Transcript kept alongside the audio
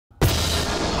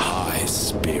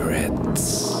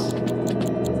spirits.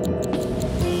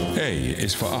 A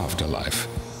is for Afterlife.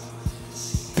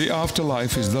 The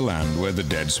afterlife is the land where the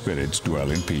dead spirits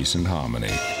dwell in peace and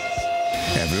harmony.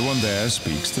 Everyone there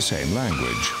speaks the same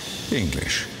language,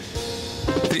 English.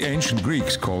 The ancient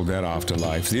Greeks called their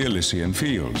afterlife the Elysian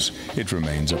Fields. It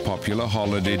remains a popular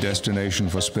holiday destination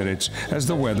for spirits as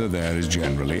the weather there is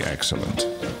generally excellent.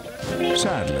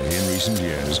 Sadly, in recent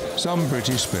years, some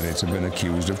British spirits have been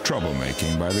accused of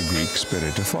troublemaking by the Greek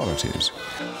spirit authorities.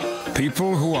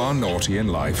 People who are naughty in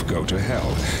life go to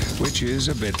hell, which is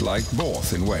a bit like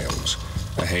Borth in Wales.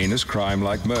 A heinous crime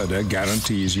like murder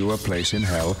guarantees you a place in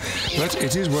hell, but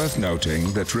it is worth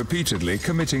noting that repeatedly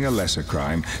committing a lesser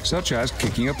crime, such as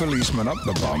kicking a policeman up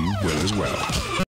the bum, will as well.